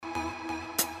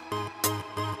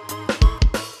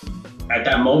at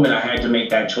that moment, I had to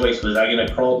make that choice. Was I going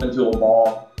to crawl up into a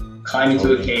ball, climb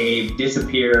into a cave,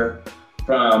 disappear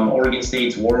from Oregon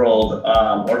State's world,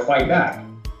 or fight back?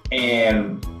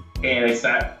 And it's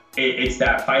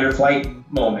that fight or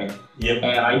flight moment. Yep.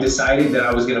 And I decided that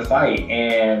I was going to fight.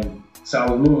 And so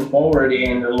I was moving forward,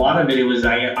 and a lot of it was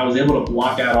I was able to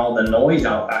block out all the noise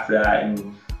out after that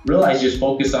and realize just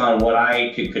focus on what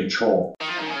I could control.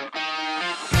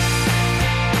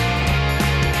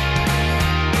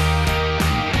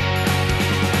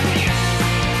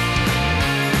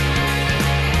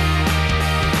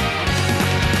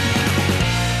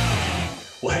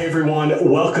 Hey everyone,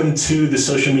 welcome to the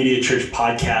Social Media Church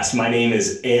podcast. My name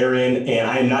is Aaron, and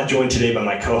I am not joined today by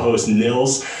my co-host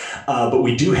Nils, but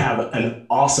we do have an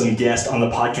awesome guest on the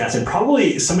podcast, and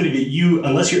probably somebody that you,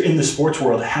 unless you're in the sports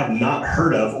world, have not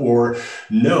heard of or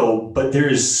know, but there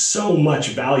is so much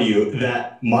value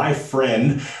that my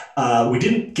friend, we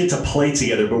didn't get to play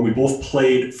together, but we both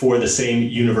played for the same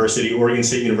university, Oregon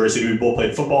State University. We both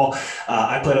played football.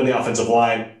 I played on the offensive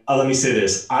line. Let me say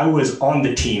this. I was on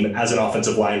the team as an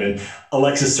offensive lineman.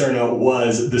 Alexis Serna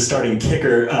was the starting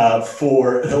kicker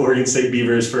for the Oregon State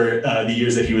Beavers for the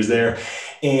years that he was there.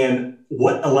 And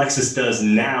what Alexis does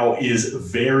now is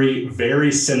very,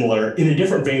 very similar, in a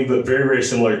different vein, but very, very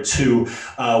similar to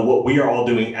what we are all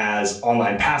doing as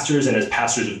online pastors and as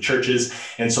pastors of churches.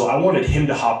 And so I wanted him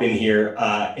to hop in here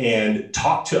and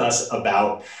talk to us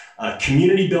about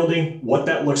community building, what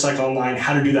that looks like online,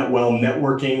 how to do that well,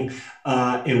 networking,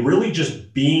 and really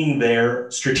just being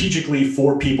there strategically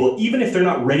for people, even if they're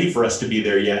not ready for us to be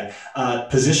there yet,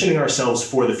 positioning ourselves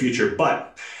for the future.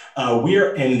 But we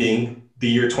are ending the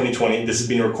year 2020. This is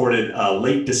being recorded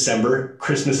late December.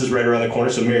 Christmas is right around the corner,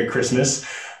 so Merry Christmas.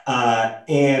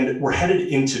 And we're headed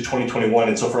into 2021.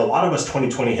 And so for a lot of us,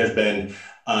 2020 has been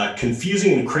a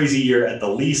confusing and crazy year at the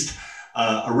least,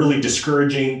 a really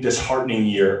discouraging, disheartening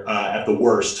year at the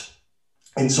worst.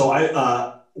 And so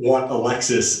I want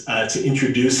Alexis to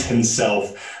introduce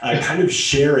himself, kind of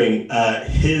sharing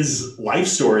his life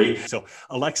story. So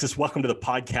Alexis, welcome to the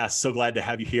podcast. So glad to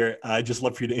have you here. I'd just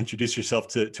love for you to introduce yourself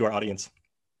to our audience.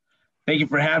 Thank you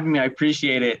for having me. I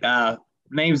appreciate it.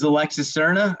 Name's Alexis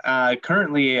Serna.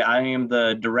 Currently, I am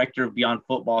the director of Beyond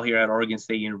Football here at Oregon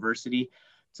State University.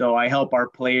 So I help our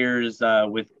players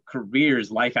with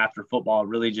careers, life after football,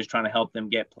 really just trying to help them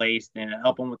get placed and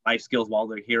help them with life skills while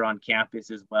they're here on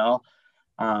campus as well.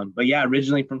 But yeah,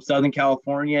 originally from Southern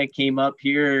California, came up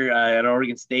here at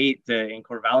Oregon State in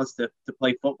Corvallis to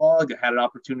play football. Had an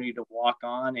opportunity to walk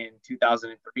on in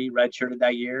 2003, redshirted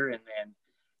that year, and then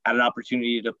had an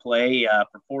opportunity to play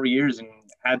for 4 years and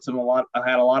had a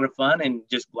lot of fun, and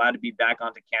just glad to be back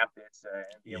onto campus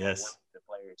and be able to work with the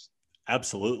players.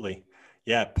 Absolutely.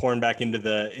 Yeah, pouring back into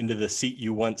the seat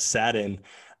you once sat in.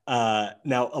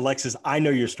 Now, Alexis, I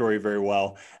know your story very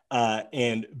well.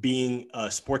 And being a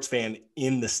sports fan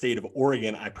in the state of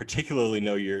Oregon, I particularly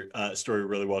know your story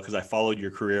really well because I followed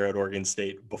your career at Oregon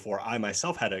State before I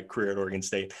myself had a career at Oregon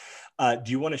State.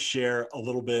 Do you want to share a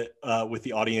little bit with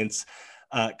the audience,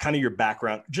 kind of your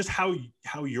background, just how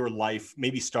your life,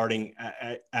 maybe starting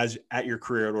at your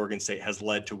career at Oregon State, has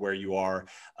led to where you are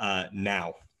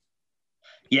now?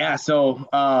 Yeah, so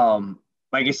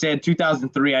like I said,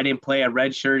 2003, I didn't play. I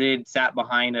redshirted, sat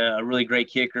behind a really great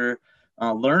kicker,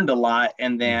 learned a lot,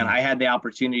 and then I had the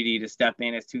opportunity to step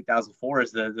in as 2004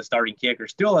 as the starting kicker,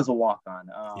 still as a walk-on.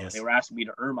 They were asking me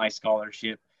to earn my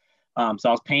scholarship. So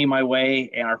I was paying my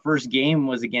way, and our first game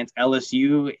was against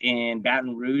LSU in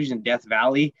Baton Rouge in Death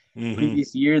Valley.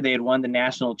 Previous year, they had won the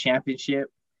national championship,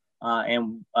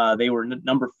 and they were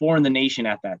number 4 in the nation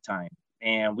at that time.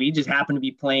 And we just happened to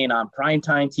be playing on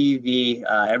primetime TV.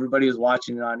 Everybody was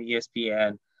watching it on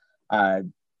ESPN.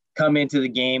 Come into the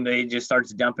game, they just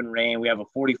starts dumping rain. We have a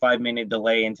 45-minute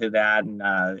delay into that, and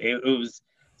it was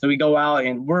so we go out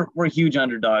and we're huge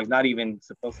underdogs, not even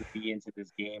supposed to be into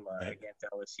this game against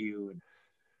LSU. And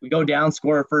we go down,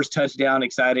 score our first touchdown,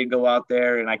 excited, go out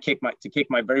there, and I kick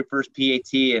my very first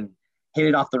PAT and hit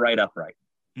it off the right upright.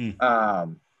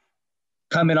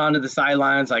 Coming onto the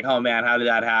sidelines, like, oh man, how did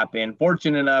that happen?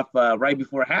 Fortunate enough, right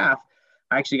before half,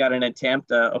 I actually got an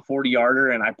attempt, a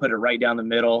 40-yarder, and I put it right down the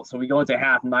middle. So we go into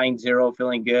half 9-0,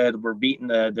 feeling good. We're beating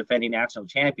the defending national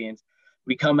champions.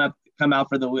 We come out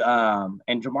for the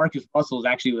and Jamarcus Russell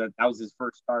that was his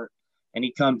first start, and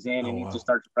he comes in and he just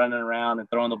starts running around and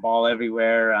throwing the ball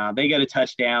everywhere. They get a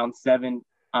touchdown,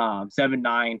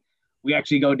 7-9. We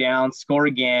actually go down, score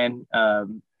again.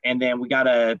 And then we got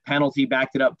a penalty,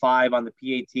 backed it up 5 on the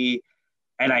PAT,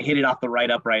 and I hit it off the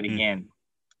right upright again,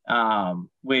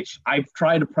 which I've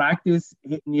tried to practice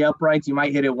hitting the uprights. You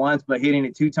might hit it once, but hitting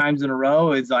it 2 times in a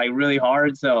row is like really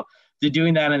hard. So to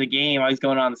doing that in the game. I was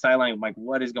going on the sideline. I'm like,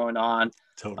 what is going on?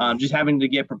 Totally. Just having to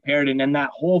get prepared. And then that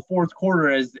whole fourth quarter,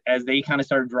 as they kind of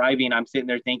started driving, I'm sitting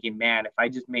there thinking, man, if I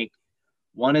just make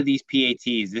one of these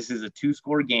PATs, this is a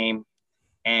 2-score game,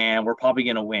 and we're probably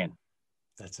going to win.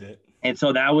 That's it. And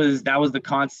so that was the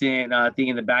constant thing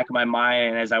in the back of my mind.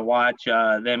 And as I watch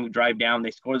them drive down,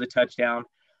 they score the touchdown,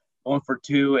 1 for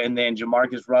 2, and then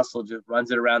Jamarcus Russell just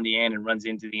runs it around the end and runs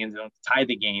into the end zone to tie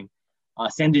the game,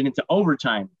 send it into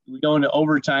overtime. We go into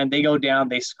overtime, they go down,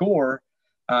 they score,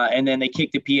 and then they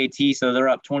kick the PAT, so they're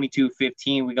up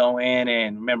 22-15. We go in,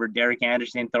 and remember Derek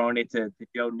Anderson throwing it to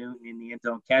Joe Newton in the end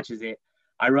zone, catches it.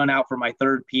 I run out for my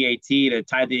third PAT to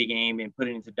tie the game and put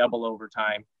it into double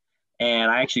overtime.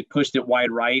 And I actually pushed it wide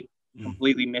right,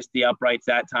 completely missed the uprights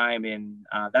that time. And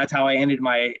that's how I ended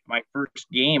my first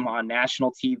game on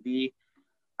national TV.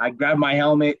 I grabbed my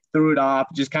helmet, threw it off,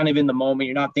 just kind of in the moment.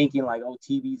 You're not thinking like, oh,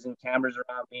 TVs and cameras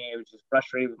around me. I was just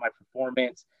frustrated with my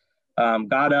performance.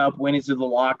 Got up, went into the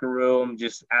locker room,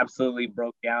 just absolutely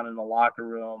broke down in the locker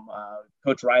room.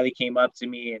 Coach Riley came up to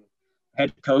me and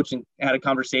head coach and had a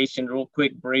conversation real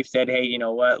quick, brief, said, hey, you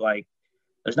know what, like,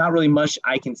 there's not really much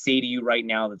I can say to you right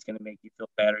now that's going to make you feel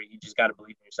better. You just got to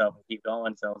believe in yourself and keep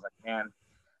going. So I was like,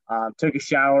 man, took a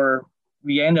shower.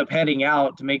 We end up heading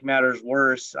out. To make matters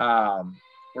worse,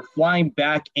 we're flying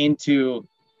back to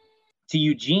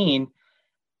Eugene,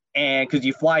 and because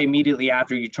you fly immediately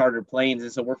after you charter planes.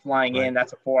 And so we're flying in.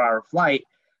 That's a 4-hour flight.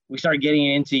 We start getting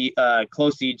into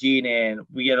close to Eugene, and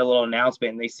we get a little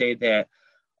announcement, and they say that,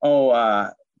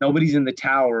 nobody's in the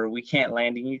tower. We can't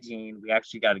land in Eugene. We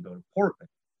actually got to go to Portland.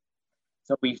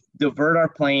 So we divert our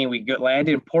plane. We land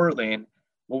in Portland.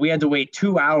 Well, we had to wait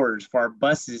 2 hours for our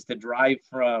buses to drive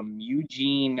from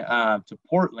Eugene to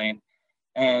Portland.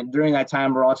 And during that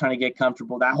time, we're all trying to get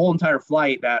comfortable. That whole entire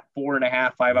flight, that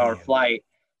 4.5, 5-hour flight,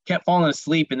 kept falling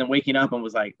asleep and then waking up and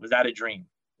was like, was that a dream?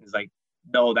 It was like,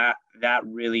 no, that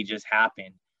really just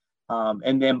happened.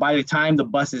 And then by the time the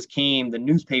buses came, the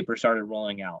newspaper started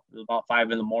rolling out. It was about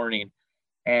 5 a.m.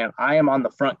 And I am on the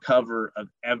front cover of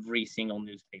every single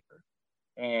newspaper.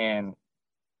 And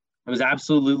I was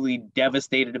absolutely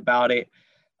devastated about it.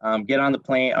 Get on the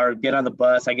plane or get on the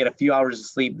bus. I get a few hours of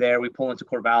sleep there. We pull into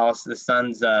Corvallis. The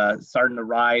sun's starting to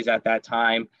rise at that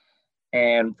time.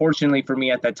 And fortunately for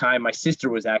me at that time, my sister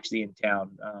was actually in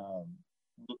town.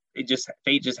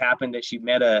 Fate just happened that she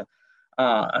met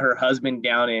her husband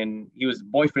he was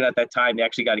boyfriend at that time. They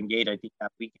actually got engaged, I think,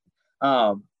 that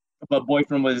weekend. But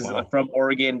boyfriend was from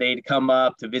Oregon. They'd come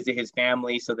up to visit his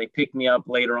family. So they picked me up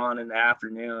later on in the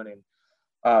afternoon.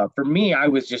 And for me, I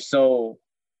was just so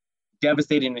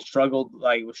devastated and was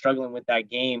struggling with that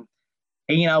game.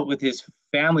 Hanging out with his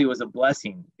family was a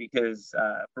blessing because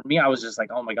for me, I was just like,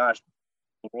 oh my gosh,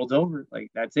 the world's over. Like,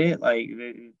 that's it. Like,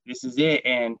 this is it.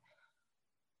 And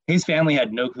his family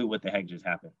had no clue what the heck just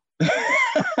happened.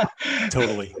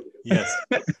 Totally. Yes.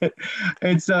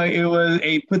 And so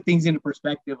it put things into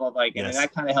perspective of like, and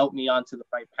that kind of helped me onto the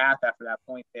right path after that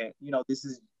point that,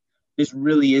 this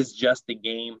really is just a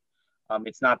game.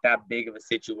 It's not that big of a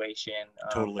situation.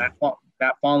 Totally.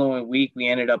 That following week, we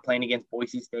ended up playing against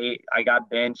Boise State. I got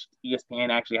benched. ESPN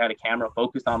actually had a camera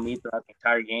focused on me throughout the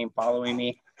entire game, following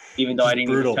me, even though I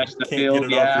didn't even touch the field.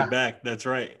 Get it off your back. That's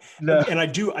right. No. And I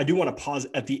do want to pause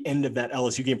at the end of that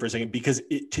LSU game for a second, because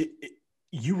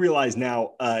you realize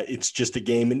now it's just a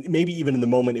game, and maybe even in the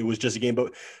moment it was just a game,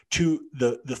 but to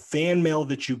the fan mail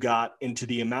that you got and to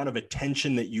the amount of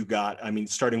attention that you got, I mean,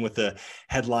 starting with the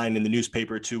headline in the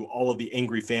newspaper to all of the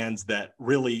angry fans that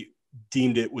really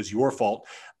deemed it was your fault.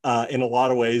 In a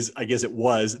lot of ways, I guess it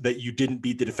was, that you didn't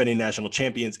beat the defending national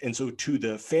champions. And so to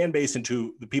the fan base and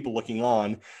to the people looking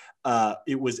on,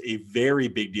 it was a very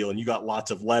big deal, and you got lots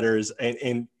of letters,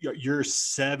 and you're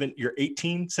 17,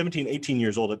 18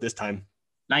 years old at this time.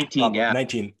 19, yeah.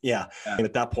 19, yeah. And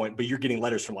at that point, but you're getting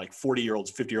letters from like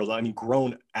 40-year-olds, 50-year-olds, I mean,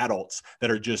 grown adults that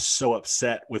are just so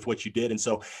upset with what you did. And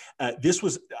so this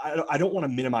was, I don't want to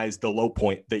minimize the low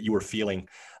point that you were feeling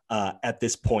at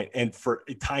this point. And for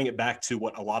tying it back to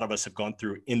what a lot of us have gone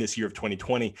through in this year of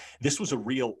 2020, this was a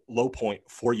real low point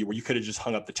for you, where you could have just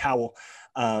hung up the towel.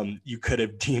 You could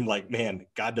have deemed like, man,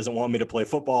 God doesn't want me to play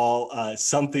football.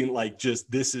 Something like, just,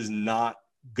 this is not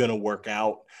going to work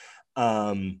out.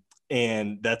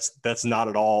 And that's not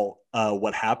at all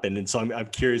what happened. And so I'm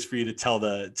curious for you to tell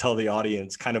the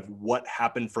audience kind of what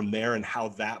happened from there, and how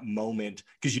that moment,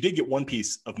 because you did get one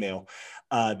piece of mail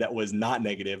that was not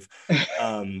negative.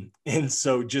 And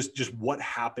so just what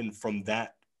happened from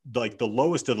that like the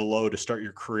lowest of the low to start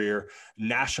your career,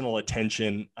 national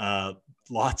attention,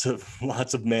 lots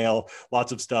of mail,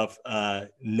 lots of stuff,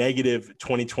 negative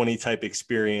 2020 type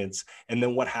experience. And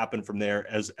then what happened from there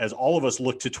as all of us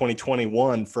look to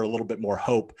 2021 for a little bit more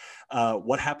hope?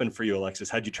 What happened for you, Alexis?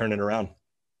 How'd you turn it around?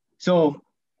 So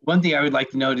one thing I would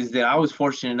like to note is that I was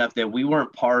fortunate enough that we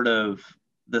weren't part of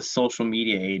the social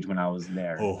media age when I was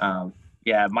there. Oh.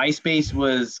 Yeah, MySpace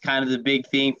was kind of the big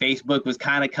thing. Facebook was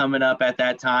kind of coming up at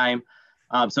that time.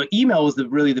 So email was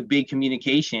really the big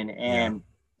communication, and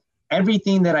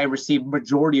everything that I received,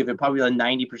 majority of it, probably like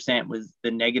 90% was the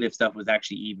negative stuff was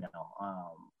actually email.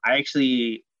 I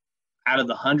actually, out of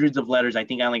the hundreds of letters, I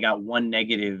think I only got one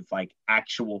negative, like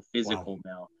actual physical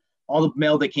mail. All the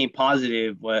mail that came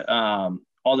positive,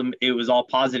 it was all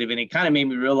positive, and it kind of made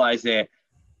me realize that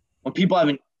when people have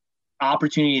an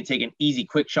opportunity to take an easy,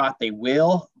 quick shot, they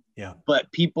will. Yeah.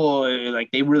 But people,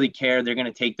 like, they really care. They're going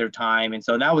to take their time. And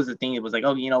so that was the thing. It was like,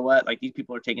 oh, you know what? Like, these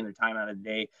people are taking their time out of the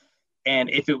day.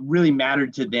 And if it really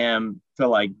mattered to them to,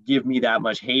 like, give me that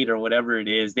much hate or whatever it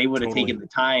is, they would have taken the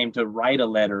time to write a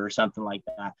letter or something like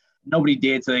that. Nobody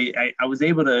did. So I was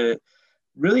able to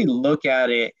really look at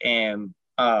it. And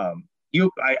I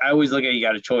always look at, you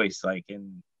got a choice. Like,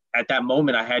 and at that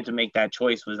moment, I had to make that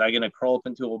choice. Was I going to curl up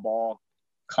into a ball,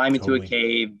 climb into a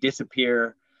cave,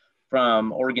 disappear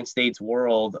from Oregon State's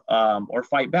world, or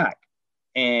fight back?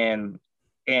 And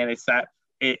it's that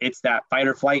fight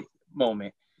or flight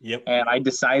moment. Yep. And I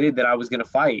decided that I was going to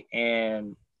fight.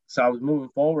 And so I was moving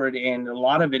forward, and a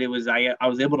lot of it was, I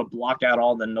was able to block out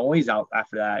all the noise out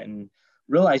after that and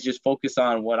realize, just focus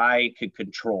on what I could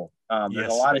control.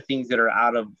 There's a lot of things that are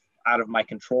out of my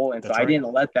control. And so I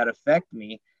didn't let that affect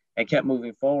me. I kept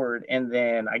moving forward. And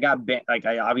then I got bent. Like,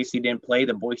 I obviously didn't play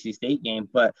the Boise State game,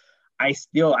 but I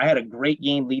had a great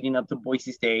game leading up to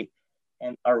Boise State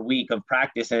and our week of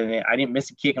practice. And I didn't miss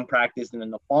a kick in practice. And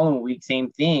then the following week,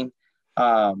 same thing.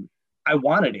 I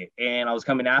wanted it and I was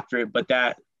coming after it, but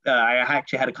I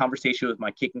actually had a conversation with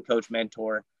my kicking coach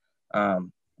mentor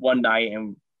one night,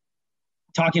 and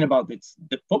talking about this,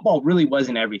 the football really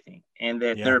wasn't everything, and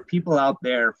that there are people out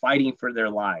there fighting for their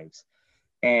lives,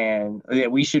 and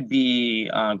that we should be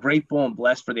grateful and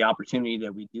blessed for the opportunity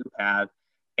that we do have.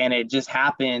 And it just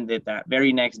happened that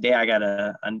very next day I got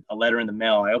a letter in the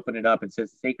mail. I opened it up. It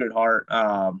says Sacred Heart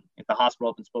at the hospital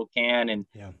up in Spokane, and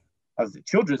I was at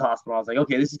Children's Hospital. I was like,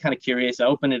 okay, this is kind of curious. I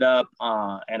open it up,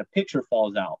 and a picture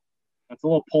falls out. It's a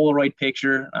little Polaroid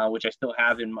picture, which I still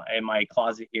have in my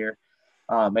closet here.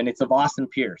 And it's of Austin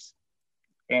Pierce.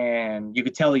 And you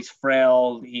could tell he's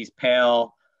frail, he's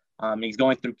pale, he's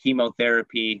going through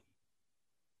chemotherapy.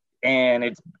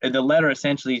 And the letter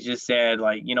essentially just said,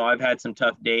 like, you know, I've had some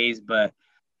tough days, but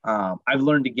I've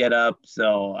learned to get up.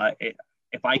 So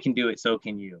if I can do it, so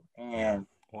can you. And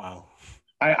wow.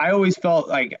 I always felt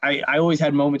like I always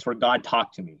had moments where God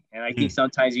talked to me. And I think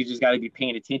sometimes you just got to be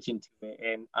paying attention to it.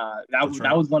 And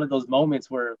that was one of those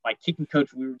moments where my kicking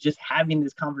coach, we were just having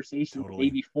this conversation the day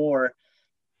before,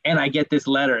 and I get this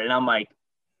letter, and I'm like,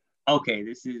 okay,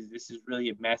 this is really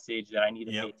a message that I need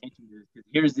to pay attention to, because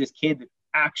here's this kid that's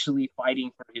actually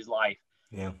fighting for his life.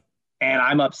 Yeah. And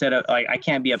I'm upset. Like, I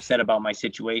can't be upset about my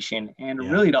situation. And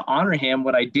really, to honor him,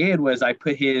 what I did was I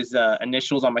put his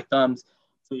initials on my thumbs.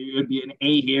 So it would be an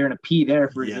A here and a P there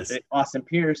for Austin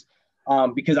Pierce,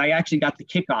 because I actually got the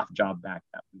kickoff job back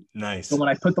that week. Nice. So when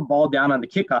I put the ball down on the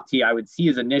kickoff tee, I would see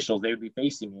his initials. They would be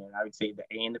facing me, and I would say the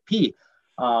A and the P,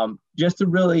 just to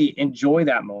really enjoy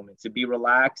that moment, to be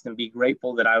relaxed and be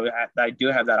grateful that I do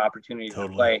have that opportunity to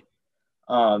play.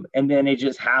 And then it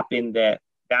just happened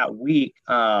that week,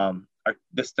 the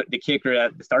starting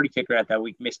kicker at that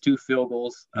week missed 2 field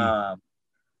goals.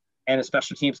 And a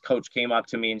special teams coach came up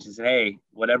to me and she said, hey,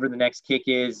 whatever the next kick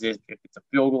is, if it's a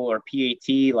field goal or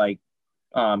PAT, like,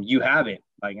 you have it.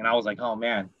 Like, and I was like, oh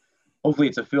man, hopefully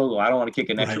it's a field goal. I don't want to kick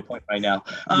an extra point right now.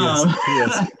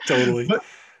 Yes, totally.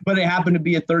 But it happened to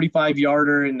be a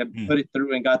 35-yarder, and put it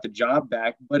through and got the job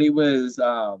back. But it was,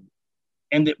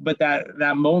 but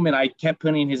that moment, I kept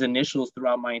putting his initials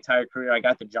throughout my entire career. I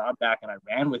got the job back and I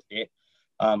ran with it.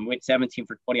 Went 17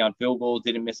 for 20 on field goals,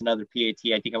 didn't miss another PAT.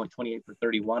 I think I went 28 for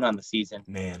 31 on the season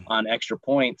on extra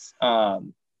points.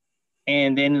 And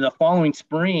then in the following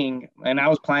spring, and I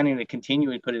was planning to continue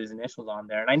and put his initials on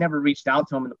there, and I never reached out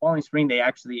to him. In the following spring, they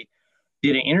actually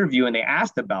did an interview and they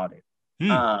asked about it.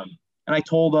 And I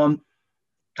told them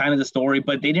kind of the story,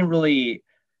 but they didn't really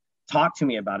talk to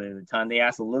me about it at the time. They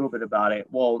asked a little bit about it.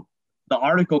 Well, the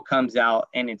article comes out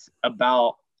and it's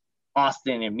about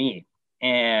Austin and me.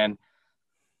 And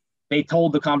they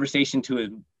told the conversation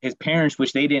to his parents,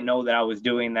 which they didn't know that I was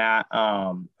doing that.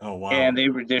 Oh, wow. And they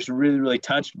were just really, really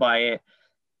touched by it.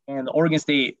 And the Oregon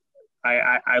State,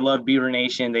 I love Beaver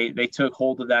Nation. They took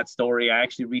hold of that story. I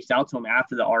actually reached out to them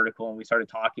after the article, and we started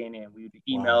talking, and we would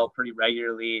email pretty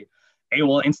regularly.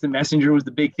 AOL Instant Messenger was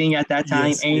the big thing at that time.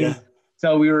 Yes, yeah.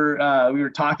 So we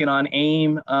were talking on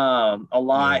AIM a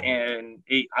lot, and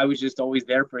I was just always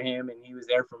there for him, and he was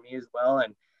there for me as well.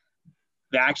 And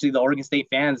the Oregon State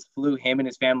fans flew him and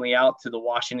his family out to the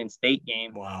Washington State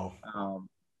game. Wow.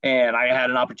 And I had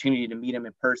an opportunity to meet him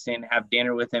in person, have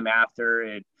dinner with him after.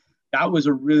 And that was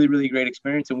a really, really great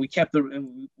experience. And we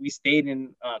stayed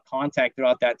in contact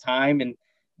throughout that time. And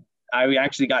I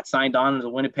actually got signed on to the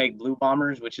Winnipeg Blue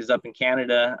Bombers, which is up in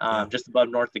Canada, just above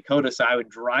North Dakota. So I would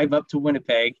drive up to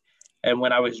Winnipeg. And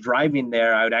when I was driving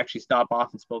there, I would actually stop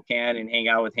off in Spokane and hang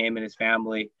out with him and his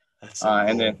family. That's so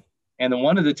cool. And then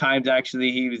one of the times,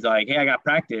 actually, he was like, hey, I got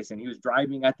practice. And he was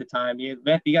driving at the time. He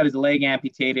got his leg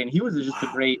amputated. And he was just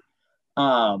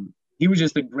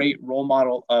a great role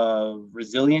model of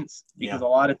resilience, because a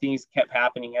lot of things kept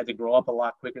happening. He had to grow up a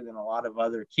lot quicker than a lot of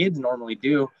other kids normally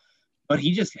do. But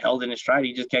he just held in his stride.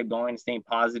 He just kept going and staying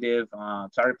positive.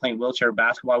 Started playing wheelchair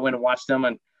basketball. I went and watched them.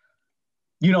 And,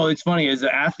 it's funny, as an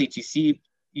athlete,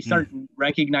 you start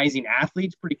recognizing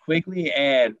athletes pretty quickly.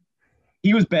 And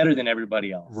he was better than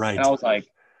everybody else. Right. And I was like,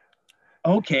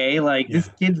 okay, this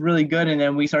kid's really good. And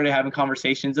then we started having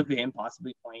conversations of him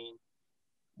possibly playing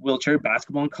wheelchair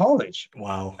basketball in college.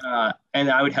 Wow.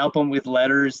 And I would help him with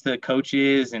letters to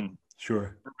coaches and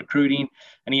recruiting.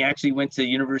 And he actually went to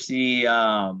University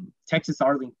Texas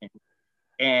Arlington.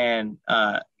 And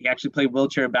he actually played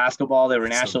wheelchair basketball. They were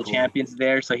national champions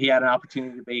there. So he had an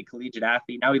opportunity to be a collegiate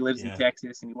athlete. Now he lives in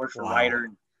Texas, and he works for Ryder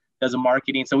and does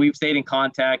marketing. So we've stayed in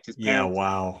contact. His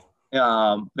parents,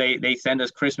 they send us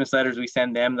Christmas letters. We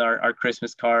send them our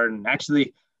Christmas card. And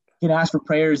actually, he can ask for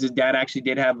prayers. His dad actually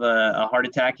did have a heart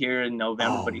attack here in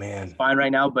November, but he's fine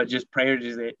right now. But just prayers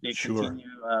is they continue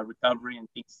recovery and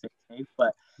things stay safe.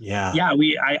 But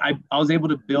I was able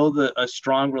to build a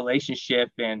strong relationship,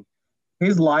 and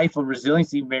his life of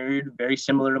resiliency very, very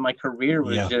similar to my career.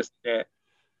 Was just that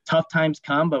tough times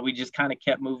come, but we just kind of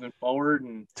kept moving forward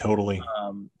and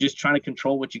just trying to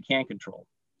control what you can control.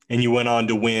 And you went on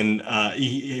to win.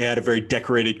 He had a very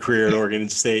decorated career at Oregon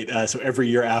State. So every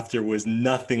year after was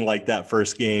nothing like that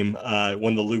first game.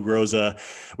 Won the Lou Groza,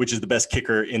 which is the best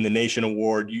kicker in the nation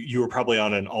award. You were probably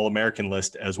on an All-American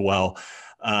list as well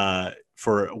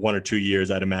for 1 or 2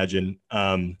 years, I'd imagine.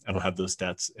 I don't have those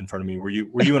stats in front of me. Were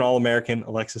you an All-American,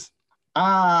 Alexis?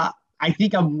 I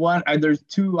think I'm one. There's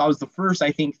two. I was the first,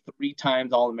 I think, 3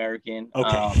 times All-American.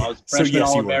 Okay. I was freshman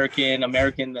All-American,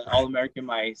 American All-American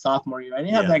my sophomore year. I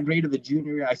didn't have that great of a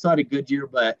junior year. I still had a good year,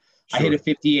 but I hit a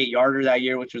 58-yarder that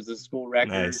year, which was a school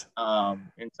record. Nice.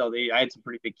 And so I had some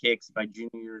pretty big kicks my junior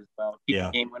year as well.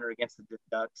 Game winner against the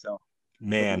Ducks. So.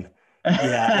 Man.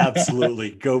 Yeah, absolutely.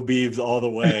 Go Beavs all the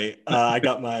way. I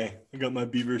got my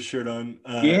Beavers shirt on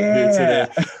here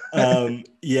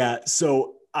today.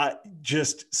 So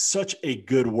just such a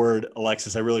good word,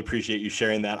 Alexis. I really appreciate you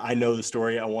sharing that. I know the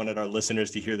story. I wanted our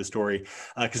listeners to hear the story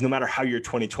because no matter how your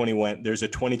 2020 went, there's a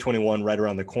 2021 right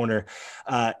around the corner.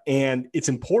 And it's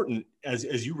important,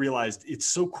 as you realized, it's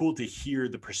so cool to hear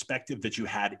the perspective that you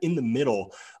had in the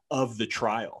middle of the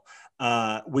trial.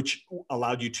 Which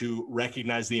allowed you to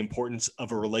recognize the importance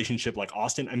of a relationship like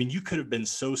Austin. I mean, you could have been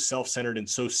so self-centered and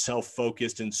so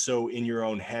self-focused and so in your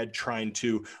own head trying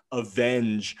to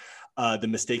avenge the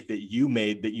mistake that you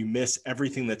made, that you miss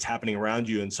everything that's happening around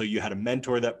you. And so you had a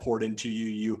mentor that poured into you.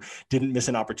 You didn't miss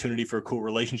an opportunity for a cool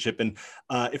relationship. And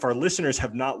if our listeners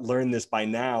have not learned this by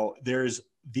now, there's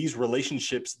these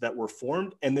relationships that were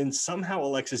formed. And then somehow,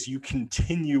 Alexis, you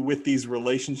continue with these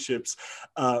relationships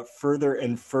further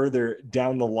and further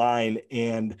down the line.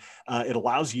 And it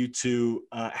allows you to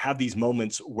have these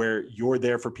moments where you're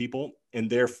there for people and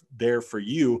they're there for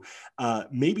you,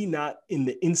 maybe not in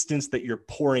the instance that you're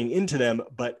pouring into them,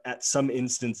 but at some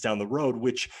instance down the road,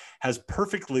 which has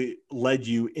perfectly led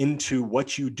you into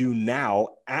what you do now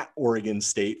at Oregon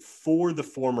State for the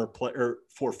former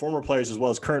players as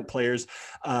well as current players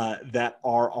that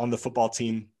are on the football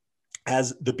team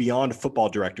as the Beyond Football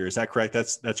Director. Is that correct?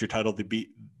 That's your title, the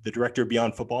Director of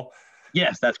Beyond Football?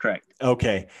 Yes, that's correct.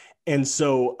 Okay. And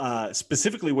so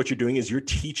specifically what you're doing is you're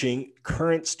teaching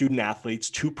current student athletes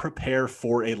to prepare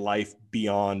for a life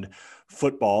beyond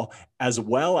football as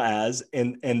well as,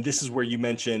 and this is where you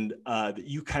mentioned that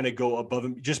you kind of go above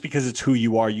and just because it's who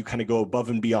you are, you kind of go above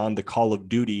and beyond the call of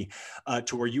duty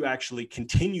to where you actually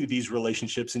continue these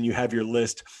relationships, and you have your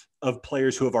list of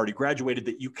players who have already graduated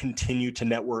that you continue to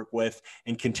network with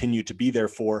and continue to be there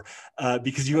for.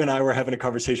 Because you and I were having a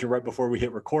conversation right before we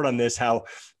hit record on this, how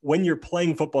when you're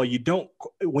playing football,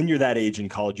 when you're that age in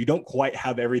college, you don't quite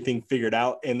have everything figured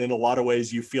out. And in a lot of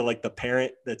ways, you feel like the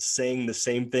parent that's saying the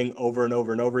same thing over and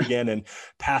over and over again. And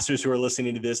pastors who are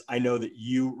listening to this, I know that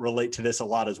you relate to this a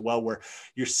lot as well, where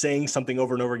you're saying something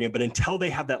over and over again, but until they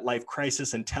have that life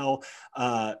crisis, until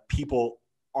people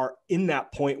are in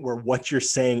that point where what you're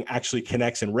saying actually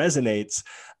connects and resonates,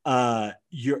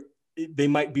 they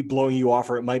might be blowing you off,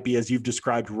 or it might be, as you've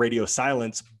described, radio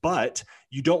silence, but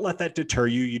you don't let that deter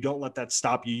you. You don't let that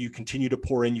stop you. You continue to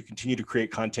pour in, you continue to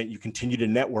create content, you continue to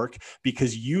network,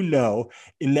 because you know,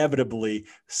 inevitably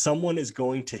someone is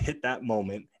going to hit that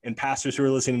moment. And pastors who are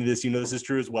listening to this, you know, this is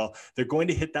true as well. They're going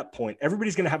to hit that point.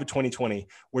 Everybody's going to have a 2020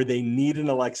 where they need an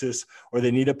Alexis or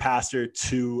they need a pastor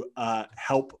to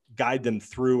help guide them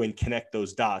through and connect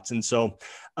those dots. And so,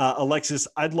 Alexis,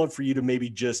 I'd love for you to maybe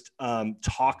just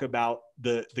talk about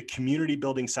the community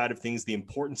building side of things, the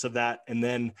importance of that, and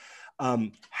then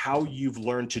how you've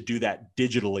learned to do that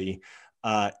digitally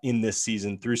in this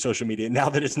season through social media. Now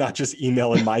that it's not just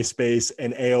email and MySpace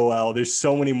and AOL, there's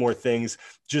so many more things.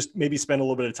 Just maybe spend a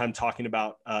little bit of time talking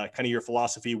about kind of your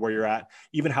philosophy, where you're at,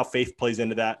 even how faith plays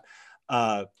into that.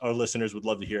 Our listeners would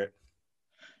love to hear it.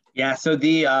 Yeah. So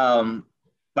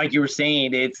like you were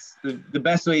saying, it's the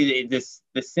best way,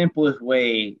 the simplest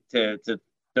way to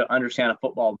understand a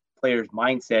football player's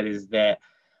mindset is that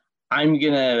I'm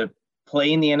going to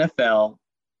play in the NFL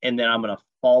and then I'm going to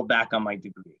fall back on my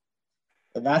degree.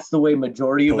 And that's the way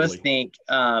majority of us think.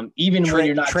 Even when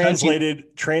you're not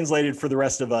translated for the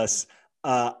rest of us,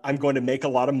 I'm going to make a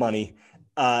lot of money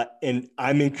and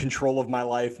I'm in control of my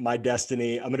life, my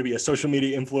destiny. I'm going to be a social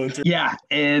media influencer. Yeah.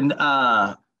 And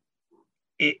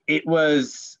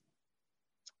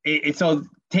so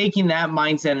taking that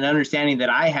mindset and understanding that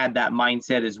I had that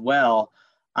mindset as well,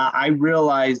 I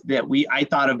realized that I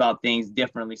thought about things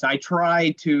differently. So I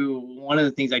try to, one of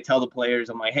the things I tell the players,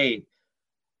 I'm like, hey,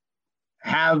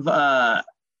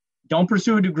 don't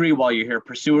pursue a degree while you're here,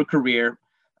 pursue a career.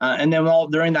 And then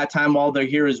during that time, while they're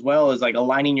here as well, is like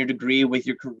aligning your degree with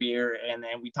your career. And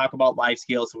then we talk about life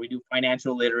skills. So we do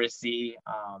financial literacy,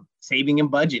 saving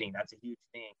and budgeting. That's a huge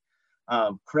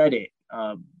thing. Credit,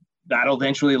 that'll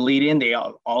eventually lead in.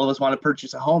 All of us want to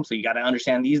purchase a home. So you got to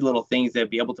understand these little things that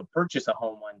be able to purchase a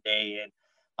home one day.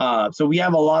 And so we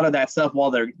have a lot of that stuff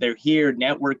while they're here,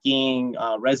 networking,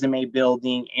 resume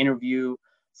building, interview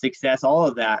success, all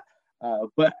of that.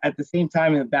 But at the same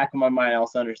time, in the back of my mind, I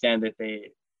also understand that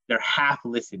they're half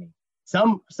listening.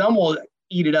 Some will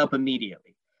eat it up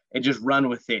immediately and just run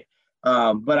with it.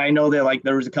 But I know that like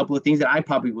there was a couple of things that I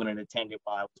probably wouldn't have attended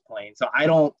while I was playing. So I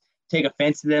don't take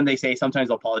offense to them. They say sometimes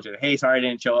they'll apologize. Hey, sorry I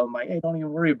didn't show up. I'm like, hey, don't even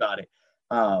worry about it.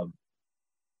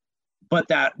 But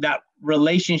that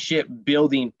relationship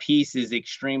building piece is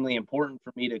extremely important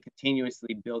for me to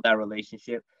continuously build that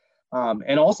relationship.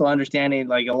 And also understanding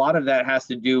like a lot of that has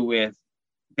to do with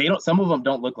some of them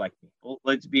don't look like me. Well,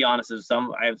 let's be honest.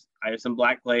 I have some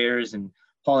black players and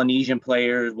Polynesian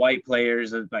players, white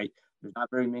players. Like there's not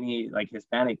very many like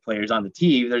Hispanic players on the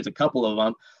team. There's a couple of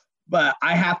them. But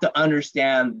I have to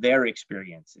understand their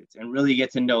experiences and really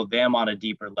get to know them on a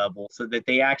deeper level so that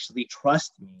they actually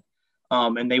trust me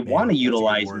and they want to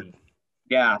utilize me.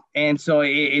 Yeah. And so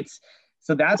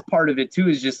so that's part of it too,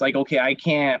 is just like, okay, I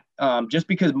can't, just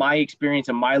because my experience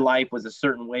in my life was a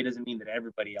certain way doesn't mean that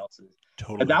everybody else is.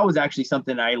 Totally. But that was actually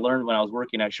something I learned when I was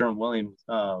working at Sherwin-Williams,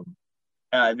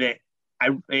 that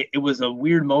it was a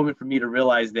weird moment for me to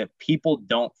realize that people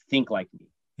don't think like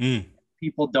me.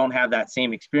 People don't have that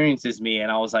same experience as me.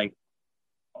 And I was like,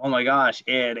 oh my gosh.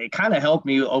 And it kind of helped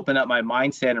me open up my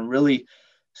mindset and really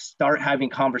start having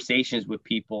conversations with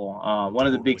people. One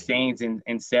of the big sayings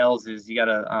in sales is you got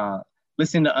to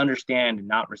listen to understand and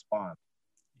not respond.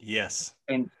 Yes.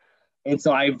 And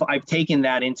so I've taken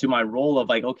that into my role of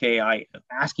like, okay,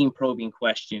 asking probing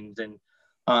questions and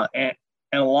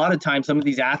a lot of times some of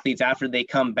these athletes, after they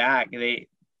come back,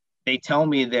 they tell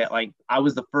me that like I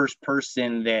was the first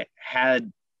person that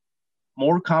had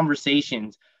more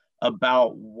conversations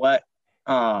about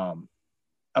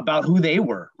about who they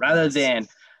were rather than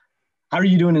how are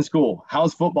you doing in school?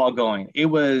 How's football going? It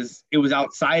was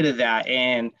outside of that.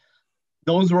 And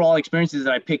those were all experiences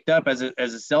that I picked up as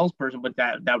a salesperson, but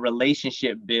that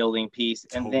relationship building piece.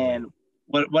 Totally. And then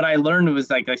what I learned was,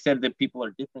 like I said, that people are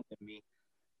different than me.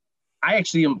 I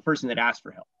actually am a person that asks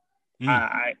for help.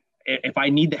 if I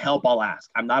need the help, I'll ask.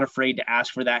 I'm not afraid to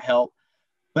ask for that help.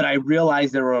 But I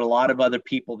realized there were a lot of other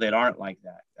people that aren't like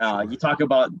that. Sure. You talk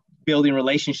about building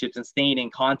relationships and staying in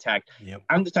contact. Yep.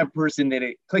 I'm the type of person that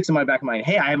it clicks in my back of my mind.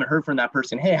 Hey, I haven't heard from that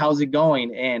person. Hey, how's it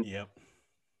going? And Yep.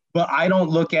 but I don't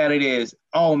look at it as,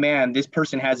 oh man, this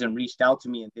person hasn't reached out to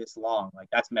me in this long. Like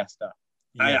that's messed up.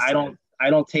 Yes. I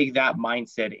don't take that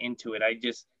mindset into it.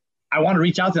 I want to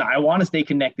reach out to them. I want to stay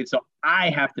connected. So I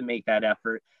have to make that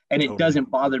effort. And it doesn't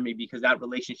bother me because that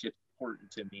relationship is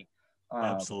important to me.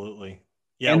 Absolutely.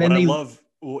 Yeah. And what then I love,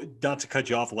 not to cut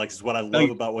you off, Alexis, what I love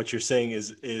about what you're saying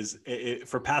is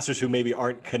for pastors who maybe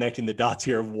aren't connecting the dots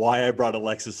here of why I brought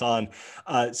Alexis on,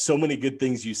 so many good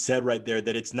things you said right there,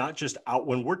 that it's not just out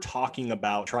when we're talking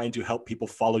about trying to help people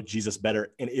follow Jesus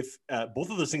better. And if both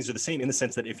of those things are the same in the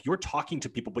sense that if you're talking to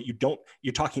people, but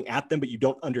you're talking at them, but you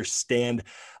don't understand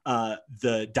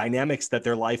the dynamics that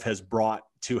their life has brought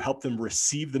to help them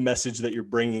receive the message that you're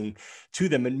bringing to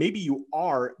them. And maybe you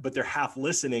are, but they're half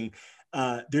listening.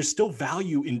 There's still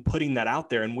value in putting that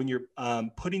out there. And when you're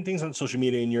putting things on social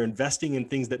media and you're investing in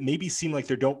things that maybe seem like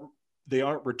they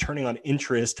aren't returning on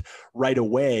interest right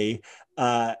away,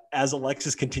 as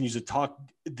Alexis continues to talk,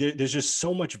 there's just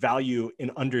so much value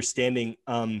in understanding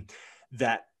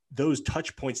that those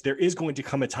touch points, there is going to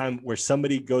come a time where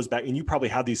somebody goes back, and you probably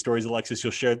have these stories, Alexis, you'll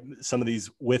share some of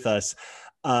these with us,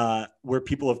 where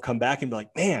people have come back and be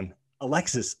like, man,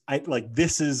 Alexis,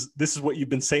 this is what you've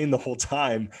been saying the whole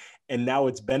time. And now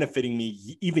it's benefiting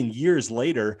me even years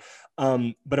later.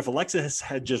 But if Alexis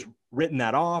had just written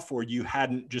that off, or you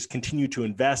hadn't just continued to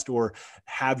invest or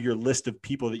have your list of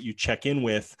people that you check in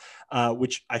with,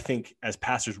 which I think as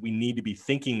pastors, we need to be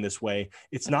thinking this way.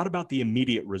 It's not about the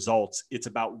immediate results. It's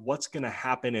about what's going to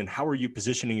happen and how are you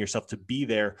positioning yourself to be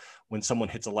there when someone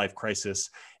hits a life crisis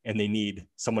and they need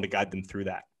someone to guide them through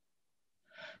that.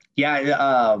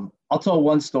 Yeah, I'll tell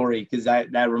one story because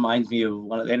that reminds me of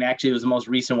one, and actually it was the most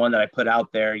recent one that I put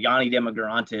out there. Yanni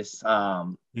Demigarantis,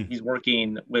 he's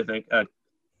working with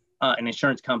an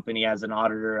insurance company as an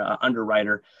auditor,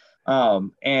 underwriter,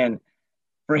 and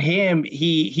for him,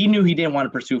 he knew he didn't want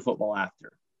to pursue football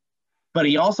after, but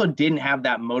he also didn't have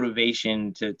that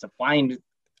motivation to find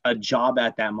a job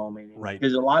at that moment, right?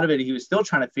 Because a lot of it, he was still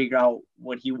trying to figure out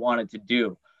what he wanted to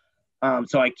do.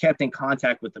 So I kept in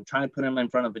contact with them, trying to put him in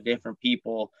front of different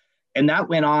people. And that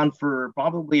went on for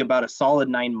probably about a solid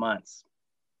 9 months.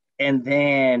 And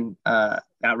then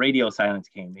that radio silence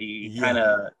came. He kind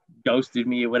of ghosted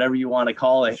me, whatever you want to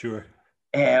call it. Sure.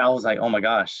 And I was like, oh my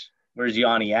gosh, where's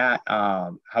Yanni at?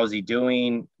 How's he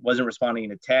doing? Wasn't responding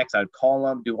to texts. I'd call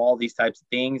him, do all these types of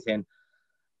things. And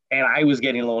I was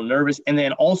getting a little nervous. And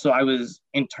then also I was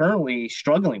internally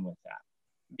struggling with that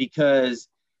because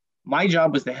my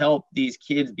job was to help these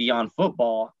kids beyond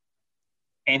football.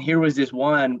 And here was this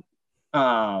one,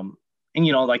 and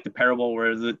like the parable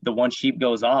where the one sheep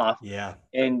goes off. Yeah.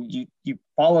 And you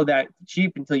follow that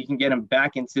sheep until you can get him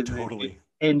back into totally.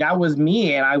 And that was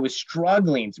me. And I was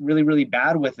struggling really, really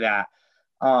bad with that.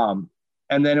 And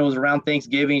then it was around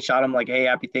Thanksgiving, shot him like, hey,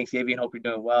 happy Thanksgiving. Hope you're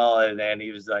doing well. And then he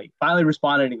was like, finally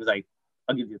responded. And he was like,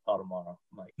 I'll give you a call tomorrow.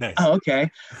 I'm like, nice. Oh, okay.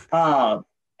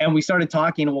 And we started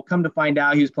talking, and we'll come to find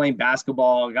out he was playing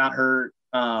basketball, got hurt,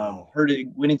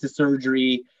 went into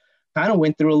surgery, kind of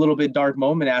went through a little bit dark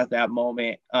moment at that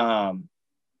moment. But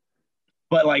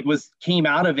came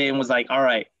out of it and was like, all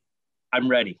right, I'm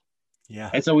ready.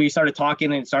 Yeah. And so we started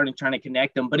talking and started trying to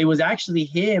connect them, but it was actually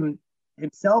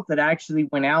himself that actually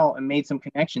went out and made some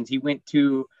connections. He went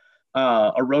to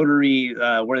a Rotary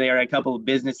where they are a couple of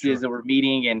businesses that were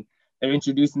meeting, and they're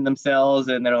introducing themselves,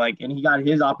 and they're like, and he got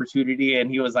his opportunity, and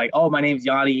he was like, oh, my name's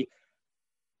Yanni.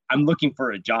 I'm looking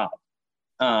for a job.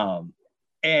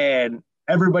 And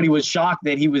everybody was shocked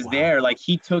that he was there. Like,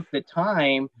 he took the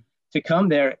time to come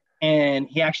there, and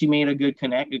he actually made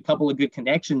a couple of good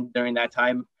connections during that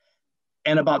time.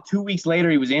 And about 2 weeks later,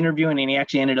 he was interviewing, and he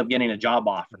actually ended up getting a job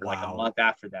offer like a month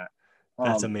after that.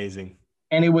 That's amazing.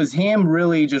 And it was him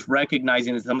really just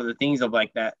recognizing some of the things of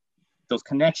like that, those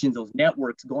connections, those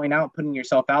networks, going out, putting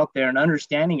yourself out there and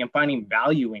understanding and finding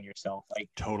value in yourself. Like,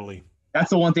 totally.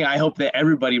 That's the one thing I hope that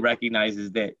everybody recognizes,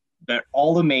 that they're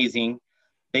all amazing.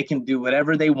 They can do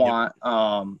whatever they want.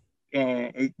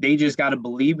 And they just got to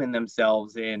believe in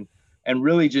themselves and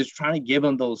really just trying to give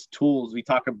them those tools. We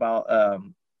talk about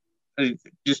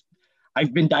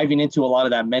I've been diving into a lot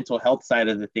of that mental health side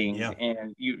of the things. Yeah.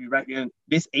 And you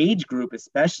this age group,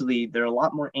 especially, they're a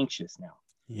lot more anxious now.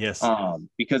 Yes.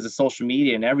 Because of social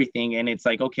media and everything. And it's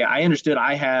like, okay, I understood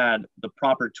I had the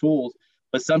proper tools,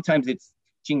 but sometimes it's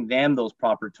teaching them those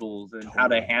proper tools and how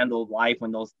to handle life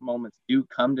when those moments do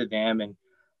come to them.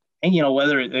 And,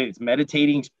 whether it's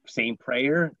meditating, saying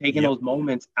prayer, taking those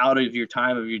moments out of your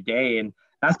time of your day. And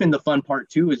that's been the fun part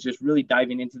too, is just really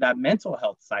diving into that mental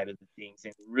health side of the things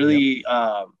and really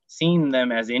seeing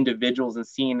them as individuals and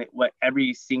seeing what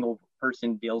every single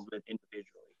person deals with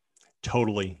individually.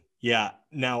 Totally. Yeah.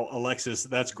 Now, Alexis,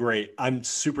 that's great. I'm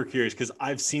super curious because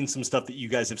I've seen some stuff that you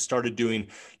guys have started doing,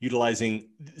 utilizing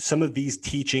some of these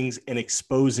teachings and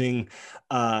exposing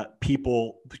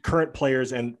people, current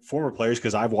players and former players,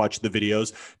 because I've watched the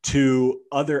videos, to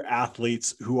other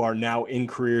athletes who are now in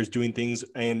careers doing things.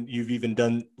 And you've even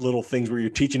done little things where you're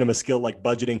teaching them a skill like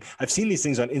budgeting. I've seen these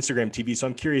things on Instagram TV. So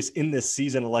I'm curious, in this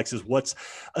season, Alexis, what's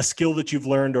a skill that you've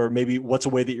learned, or maybe what's a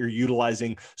way that you're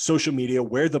utilizing social media,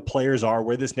 where the players are,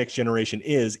 where this next generation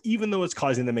is, even though it's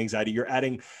causing them anxiety, you're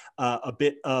adding a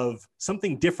bit of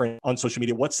something different on social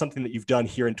media. What's something that you've done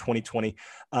here in 2020,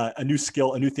 a new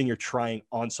skill, a new thing you're trying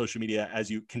on social media as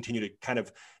you continue to kind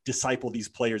of disciple these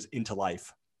players into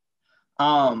life?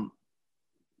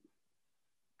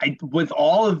 With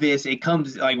all of this, it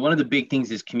comes like one of the big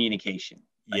things is communication.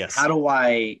 Like, yes. How do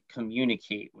I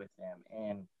communicate with them?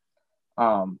 And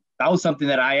that was something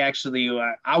that I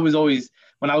was always,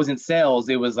 when I was in sales,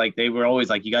 it was like, they were always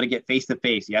like, you got to get face to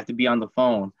face. You have to be on the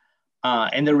phone.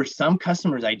 And there were some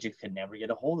customers I just could never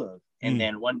get a hold of. And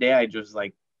then one day I just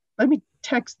like, let me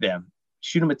text them,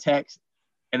 shoot them a text.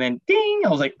 And then ding, I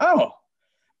was like, oh.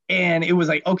 And it was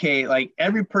like, okay, like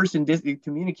every person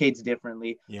communicates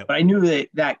differently, but I knew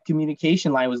that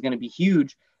communication line was going to be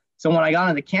huge. So when I got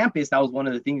on the campus, that was one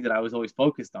of the things that I was always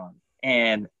focused on.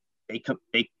 And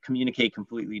they communicate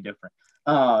completely different.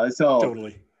 So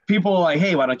totally. People are like,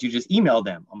 hey, why don't you just email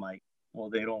them? I'm like, well,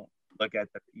 they don't look at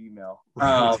the email.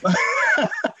 Right. I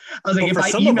was like, if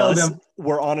I email them,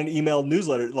 we're on an email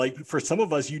newsletter. Like for some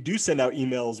of us, you do send out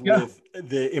emails with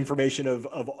the information of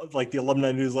like the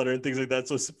alumni newsletter and things like that.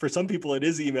 So for some people, it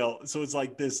is email. So it's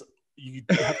like this, you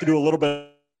have to do a little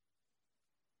bit.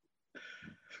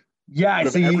 Yeah,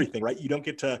 so everything, right? You don't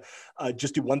get to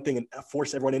just do one thing and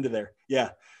force everyone into there. Yeah.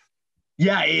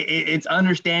 Yeah, it's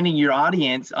understanding your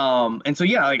audience. And so,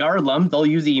 yeah, like our alums, they'll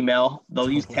use email,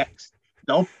 they'll use text.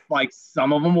 They'll like,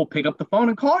 some of them will pick up the phone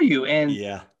and call you.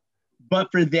 And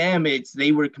but for them,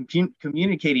 they were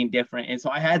communicating different. And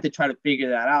so I had to try to figure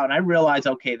that out. And I realized,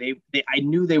 okay, I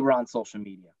knew they were on social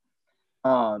media.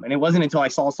 And it wasn't until I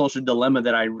saw Social Dilemma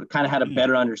that I kind of had a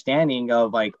better understanding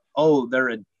of like, oh, they're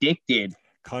addicted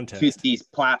to these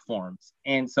platforms.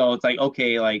 And so it's like,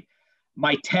 okay, like,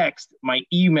 my text, my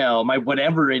email, my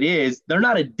whatever it is, they're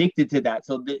not addicted to that.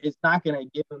 So it's not going to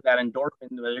give them that endorphin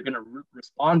that they're going to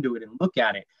respond to it and look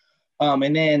at it.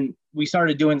 And then we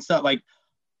started doing stuff like,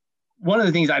 one of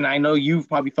the things, and I know you've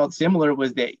probably felt similar,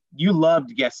 was that you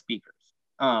loved guest speakers.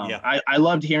 I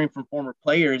loved hearing from former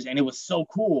players, and it was so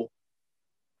cool.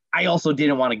 I also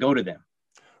didn't want to go to them.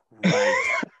 Right.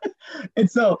 And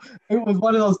so it was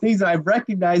one of those things that I've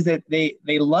recognized that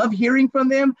they love hearing from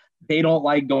them. They don't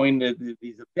like going to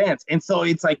these events. And so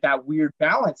it's like that weird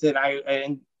balance.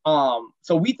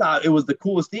 So we thought it was the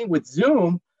coolest thing with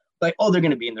Zoom, like, oh, they're going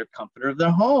to be in their comfort of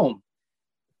their home.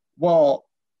 Well,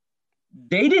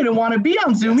 they didn't want to be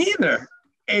on Zoom either.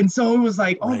 And so it was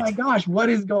like, oh my gosh, what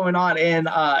is going on? And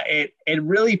it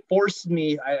really forced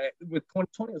me, with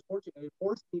 2020, I was fortunate, it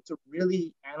forced me to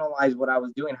really analyze what I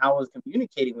was doing, how I was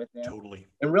communicating with them. Totally.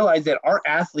 And realize that our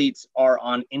athletes are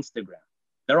on Instagram.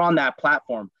 They're on that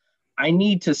platform. I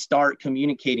need to start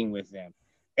communicating with them.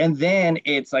 And then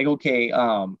it's like, okay,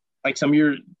 like some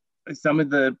of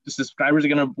the subscribers are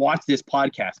going to watch this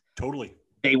podcast. Totally.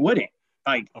 They wouldn't.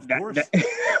 Like, of course.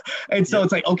 And so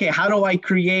it's like, okay, how do I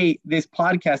create this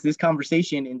podcast, this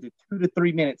conversation into 2 to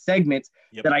 3 minute segments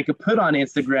that I could put on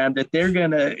Instagram that they're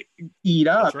going to eat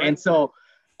up? Right. And so,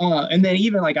 and then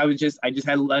even like, I just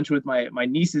had lunch with my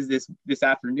nieces this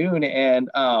afternoon. And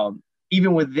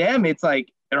even with them, it's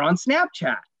like, they're on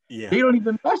Snapchat. Yeah. They don't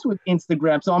even mess with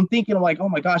Instagram. So I'm thinking like, oh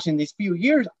my gosh, in these few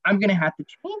years, I'm going to have to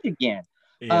change again.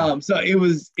 Yeah.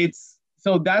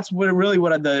 So that's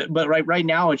but right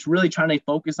now it's really trying to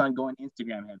focus on going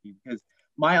Instagram heavy, because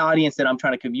my audience that I'm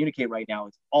trying to communicate right now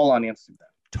is all on Instagram.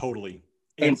 Totally.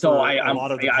 And so I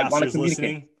want to communicate.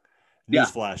 Listening,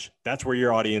 newsflash, that's where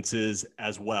your audience is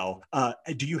as well.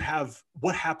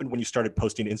 What happened when you started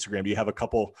posting Instagram? Do you have a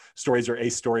couple stories or a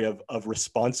story of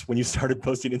response when you started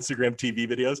posting Instagram TV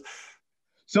videos?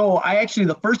 So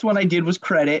the first one I did was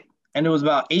credit, and it was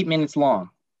about 8 minutes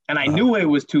long. And I knew it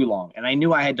was too long, and I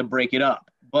knew I had to break it up.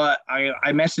 But I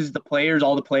messaged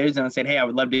all the players, and I said, hey, I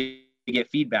would love to get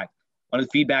feedback. One of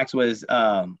the feedbacks was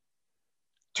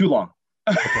too long.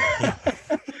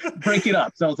 break it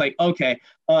up. So I was like, okay.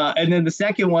 And then the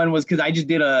second one was because I just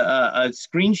did a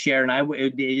screen share,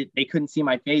 and they couldn't see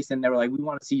my face, and they were like, we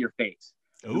want to see your face.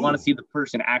 We want to see the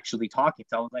person actually talking.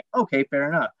 So I was like, okay, fair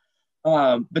enough.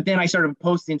 But then I started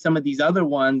posting some of these other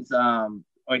ones.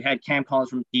 I had Cam Collins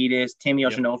from Adidas, Timmy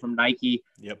Oshinola from Nike.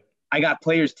 Yep. I got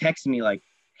players texting me like,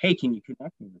 hey, can you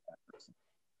connect me with that person?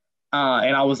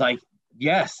 And I was like,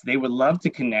 yes, they would love to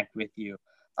connect with you.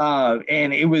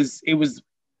 And it was,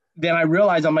 then I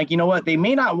realized, I'm like, you know what? They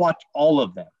may not watch all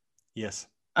of them. Yes.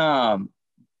 But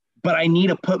I need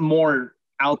to put more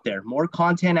out there, more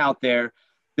content out there,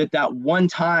 that one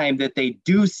time that they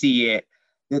do see it,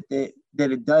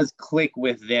 that it does click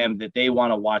with them, that they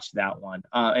want to watch that one,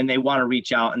 and they want to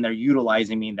reach out, and they're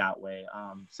utilizing me that way.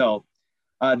 So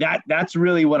that's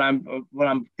really what I'm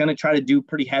going to try to do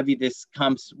pretty heavy this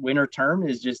comes winter term,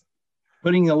 is just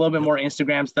putting a little bit more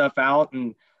Instagram stuff out,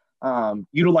 and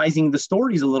utilizing the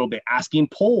stories a little bit, asking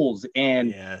polls,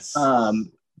 and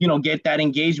get that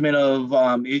engagement of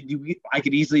I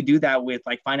could easily do that with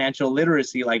like financial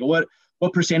literacy, like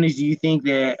what percentage do you think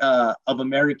that of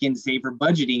Americans save for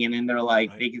budgeting? And then they're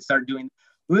like, they can start doing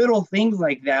little things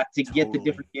like that to get the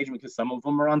different engagement, because some of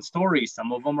them are on stories,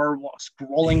 some of them are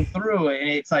scrolling through, and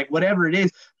it's like whatever it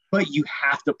is, but you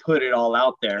have to put it all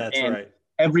out there. That's right.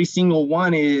 Every single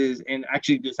one is, and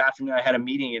actually this afternoon I had a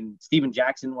meeting, and Steven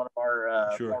Jackson, one of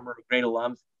our former great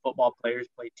alums, football players,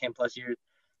 played 10 plus years.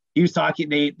 He was talking,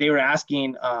 they were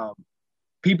asking,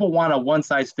 people want a one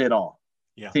size fit all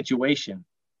situation.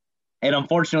 And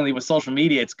unfortunately with social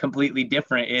media, it's completely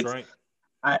different. It's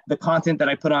the content that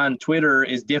I put on Twitter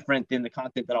is different than the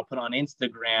content that I'll put on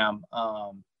Instagram.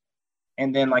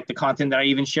 And then like the content that I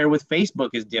even share with Facebook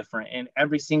is different. And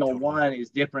every single one is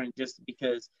different just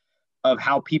because of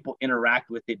how people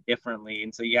interact with it differently.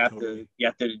 And so you have to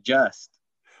adjust.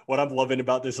 What I'm loving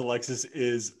about this, Alexis,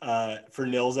 is for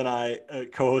Nils and I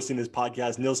co-hosting this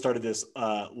podcast. Nils started this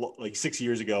like 6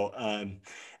 years ago.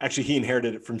 Actually, he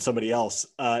inherited it from somebody else.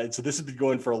 And so this has been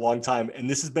going for a long time. And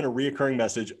this has been a reoccurring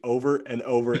message over and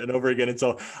over and over again. And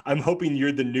so I'm hoping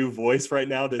you're the new voice right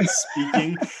now that's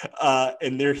speaking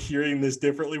and they're hearing this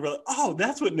differently. We're like, oh,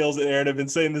 that's what Nils and Aaron have been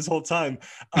saying this whole time.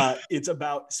 It's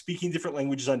about speaking different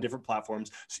languages on different platforms.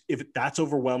 If that's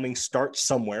overwhelming, start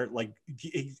somewhere. Like,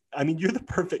 I mean, you're the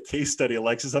perfect case study,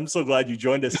 Alexis. I'm so glad you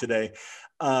joined us today.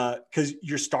 Because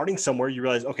you're starting somewhere, you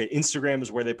realize, okay, Instagram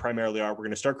is where they primarily are. We're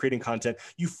going to start creating content.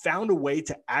 You found a way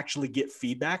to actually get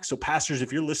feedback. So pastors,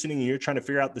 if you're listening and you're trying to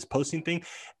figure out this posting thing,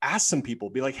 ask some people,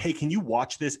 be like, hey, can you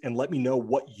watch this and let me know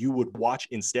what you would watch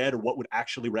instead, or what would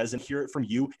actually resonate? Hear it from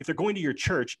you. If they're going to your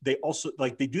church, they also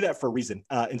they do that for a reason.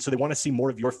 And so they want to see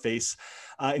more of your face.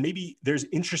 And maybe there's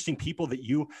interesting people that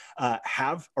you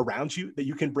have around you that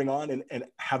you can bring on and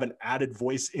have an added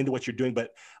voice into what you're doing.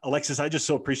 But Alexis, I just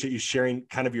so appreciate you sharing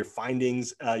kind of your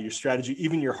findings, your strategy,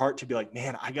 even your heart to be like,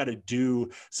 man, I got to do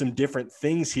some different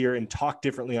things here and talk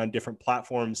differently on different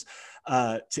platforms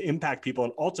to impact people,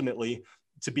 and ultimately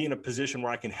to be in a position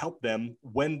where I can help them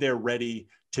when they're ready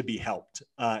to be helped.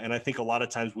 And I think a lot of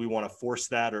times we want to force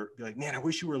that, or be like, man, I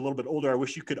wish you were a little bit older. I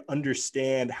wish you could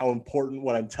understand how important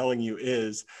what I'm telling you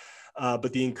is.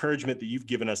 But the encouragement that you've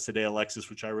given us today, Alexis,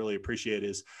 which I really appreciate,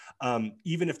 is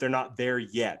even if they're not there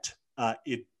yet,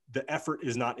 the effort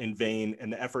is not in vain,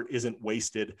 and the effort isn't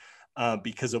wasted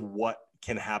because of what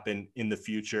can happen in the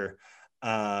future,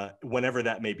 whenever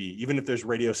that may be. Even if there's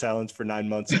radio silence for 9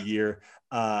 months a year,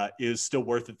 is still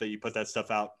worth it that you put that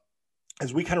stuff out.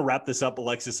 As we kind of wrap this up,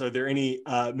 Alexis, are there any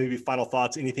maybe final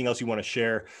thoughts, anything else you want to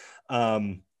share,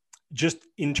 just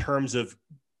in terms of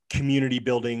community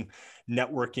building,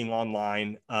 networking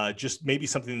online, just maybe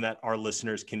something that our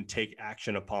listeners can take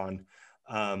action upon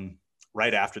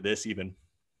right after this even?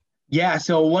 Yeah.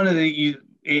 So one of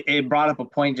it brought up a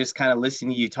point just kind of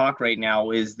listening to you talk right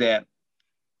now, is that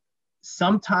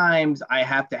sometimes I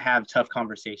have to have tough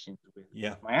conversations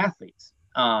with my athletes.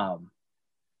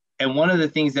 And one of the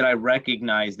things that I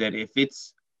recognize, that if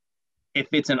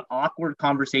it's an awkward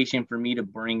conversation for me to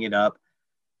bring it up,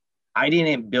 I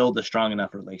didn't build a strong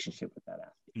enough relationship with that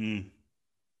athlete.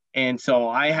 And so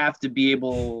I have to be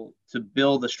able to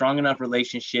build a strong enough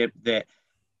relationship that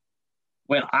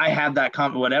when I have that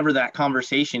whatever that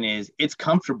conversation is, it's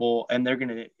comfortable, and they're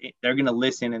gonna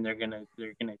listen, and they're gonna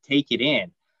take it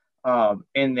in.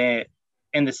 And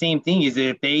the same thing is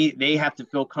that if they have to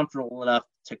feel comfortable enough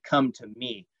to come to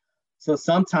me. So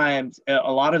sometimes,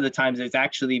 a lot of the times, it's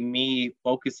actually me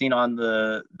focusing on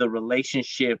the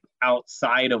relationship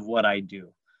outside of what I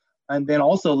do. And then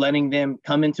also letting them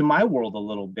come into my world a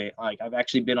little bit. Like, I've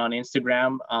actually been on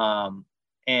Instagram,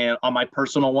 and on my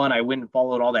personal one, I went and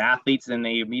followed all the athletes, and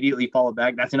they immediately followed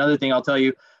back. That's another thing I'll tell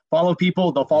you. follow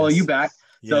people, they'll follow you back.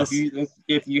 So Yes.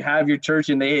 if you have your church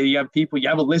and you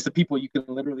have a list of people you can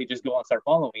literally just go and start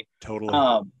following. Totally.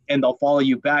 And they'll follow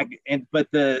you back. But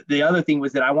the other thing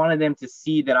was that I wanted them to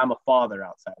see that I'm a father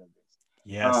outside of this.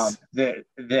 Yes.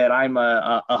 That I'm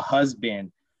a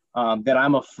husband, that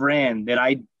I'm a friend,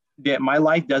 that my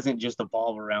life doesn't just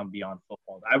evolve around beyond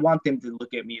football. I want them to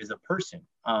look at me as a person,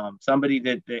 somebody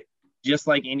that just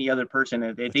like any other person,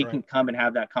 that they can come and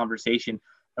have that conversation,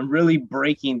 and really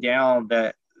breaking down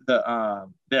the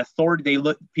authority.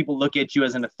 People look at you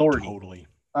as an authority. Totally.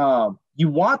 You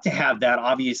want to have that,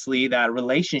 obviously, that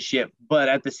relationship, but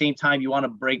at the same time, you want to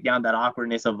break down that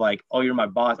awkwardness of like, oh, you're my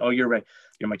boss. Oh, you're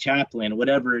my chaplain,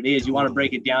 whatever it is. You want to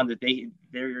break it down that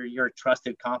they're your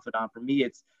trusted confidant. For me,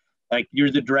 it's like,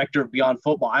 you're the director of Beyond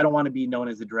Football. I don't want to be known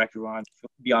as the director of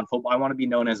Beyond Football. I want to be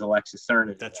known as Alexis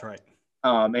Cerna. That's right.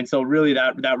 And so really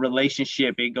that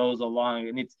relationship, it goes along,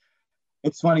 and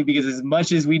it's funny because as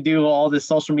much as we do all this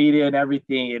social media and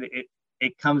everything,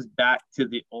 it comes back to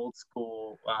the old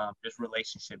school, just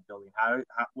relationship building.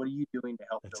 What are you doing to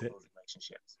help build those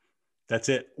relationships? That's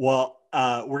it. Well,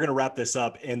 we're going to wrap this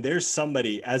up, and there's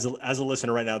somebody as a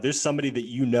listener right now, there's somebody that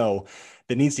you know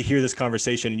that needs to hear this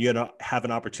conversation, and you have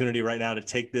an opportunity right now to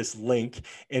take this link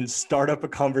and start up a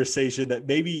conversation that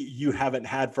maybe you haven't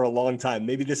had for a long time.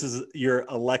 Maybe this is your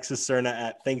Alexis Cerna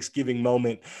at Thanksgiving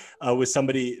moment with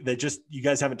somebody that just, you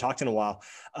guys haven't talked in a while.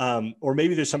 Or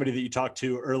maybe there's somebody that you talked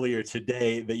to earlier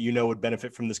today that you know would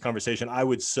benefit from this conversation. I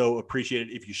would so appreciate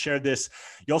it if you shared this.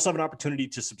 You also have an opportunity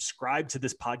to subscribe to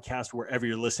this podcast wherever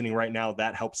you're listening right now.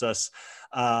 That helps us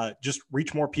just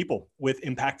reach more people with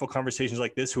impactful conversations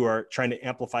like this who are trying to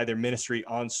amplify their ministry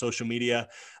on social media.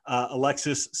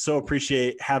 Alexis, so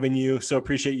appreciate having you. So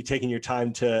appreciate you taking your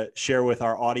time to share with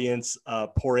our audience,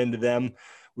 pour into them.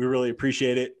 We really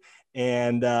appreciate it.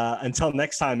 And until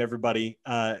next time, everybody,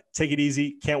 take it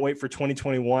easy. Can't wait for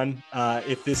 2021.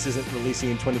 If this isn't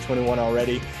releasing in 2021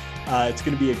 already, it's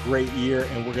going to be a great year,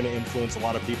 and we're going to influence a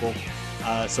lot of people.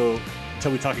 So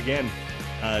until we talk again,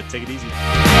 take it easy.